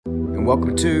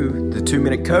welcome to the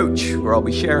 2-Minute Coach, where I'll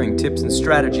be sharing tips and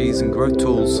strategies and growth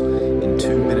tools in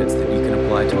 2 minutes that you can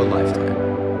apply to a lifetime.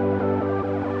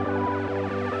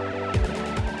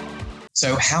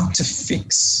 So how to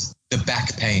fix the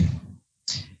back pain?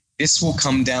 This will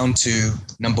come down to,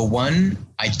 number one,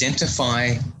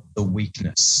 identify the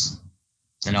weakness.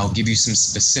 And I'll give you some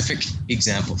specific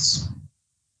examples.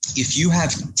 If you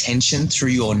have tension through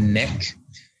your neck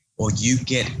or you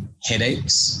get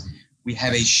headaches, we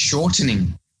have a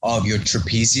shortening of your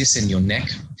trapezius in your neck.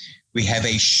 We have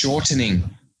a shortening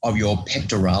of your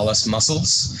pectoralis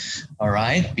muscles, all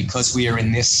right? Because we are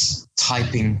in this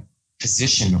typing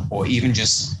position, or even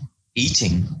just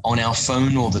eating on our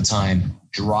phone all the time,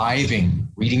 driving,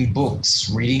 reading books,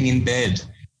 reading in bed.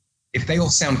 If they all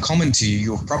sound common to you,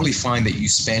 you'll probably find that you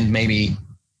spend maybe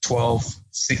 12,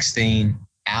 16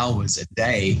 hours a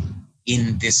day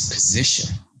in this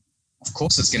position. Of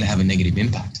course, it's going to have a negative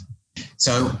impact.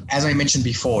 So as I mentioned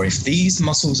before, if these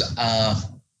muscles are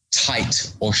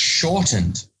tight or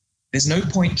shortened, there's no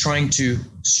point trying to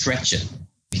stretch it.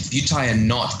 If you tie a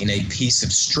knot in a piece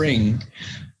of string,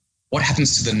 what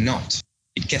happens to the knot?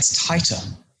 It gets tighter,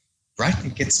 right?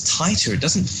 It gets tighter. It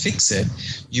doesn't fix it.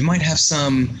 You might have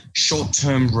some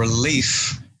short-term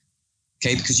relief,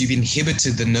 okay, because you've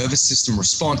inhibited the nervous system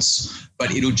response, but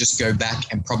it'll just go back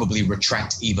and probably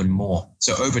retract even more.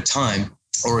 So over time,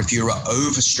 or if you're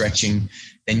overstretching,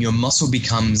 then your muscle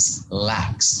becomes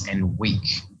lax and weak.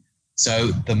 So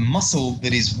the muscle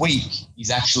that is weak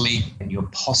is actually your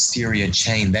posterior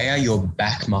chain. They are your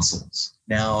back muscles.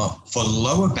 Now, for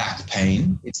lower back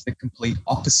pain, it's the complete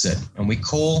opposite. And we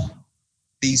call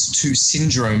these two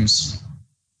syndromes,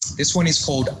 this one is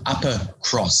called upper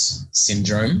cross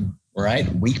syndrome,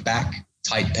 right? Weak back,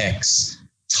 tight pecs,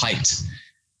 tight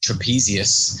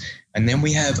trapezius. And then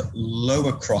we have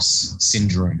lower cross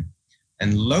syndrome.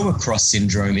 And lower cross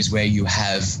syndrome is where you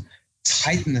have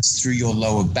tightness through your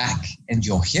lower back and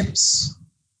your hips,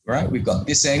 right? We've got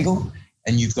this angle,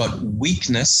 and you've got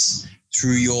weakness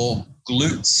through your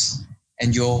glutes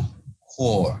and your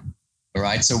core, all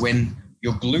right? So when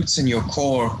your glutes and your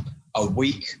core are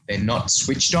weak, they're not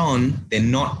switched on, they're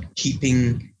not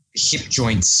keeping the hip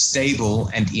joints stable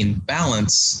and in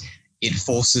balance, it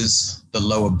forces the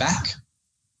lower back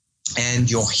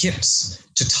and your hips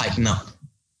to tighten up.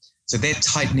 So they're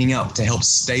tightening up to help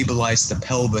stabilize the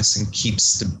pelvis and keep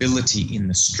stability in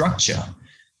the structure.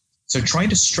 So trying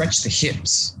to stretch the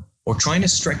hips or trying to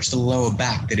stretch the lower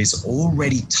back that is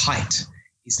already tight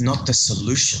is not the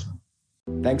solution.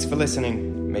 Thanks for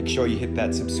listening. Make sure you hit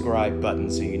that subscribe button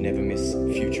so you never miss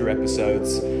future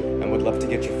episodes, and would love to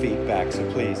get your feedback. So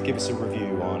please give us a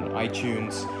review on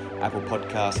iTunes, Apple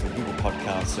Podcasts, and Google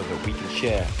Podcasts so that we can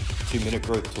share 2-minute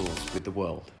growth tools with the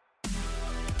world.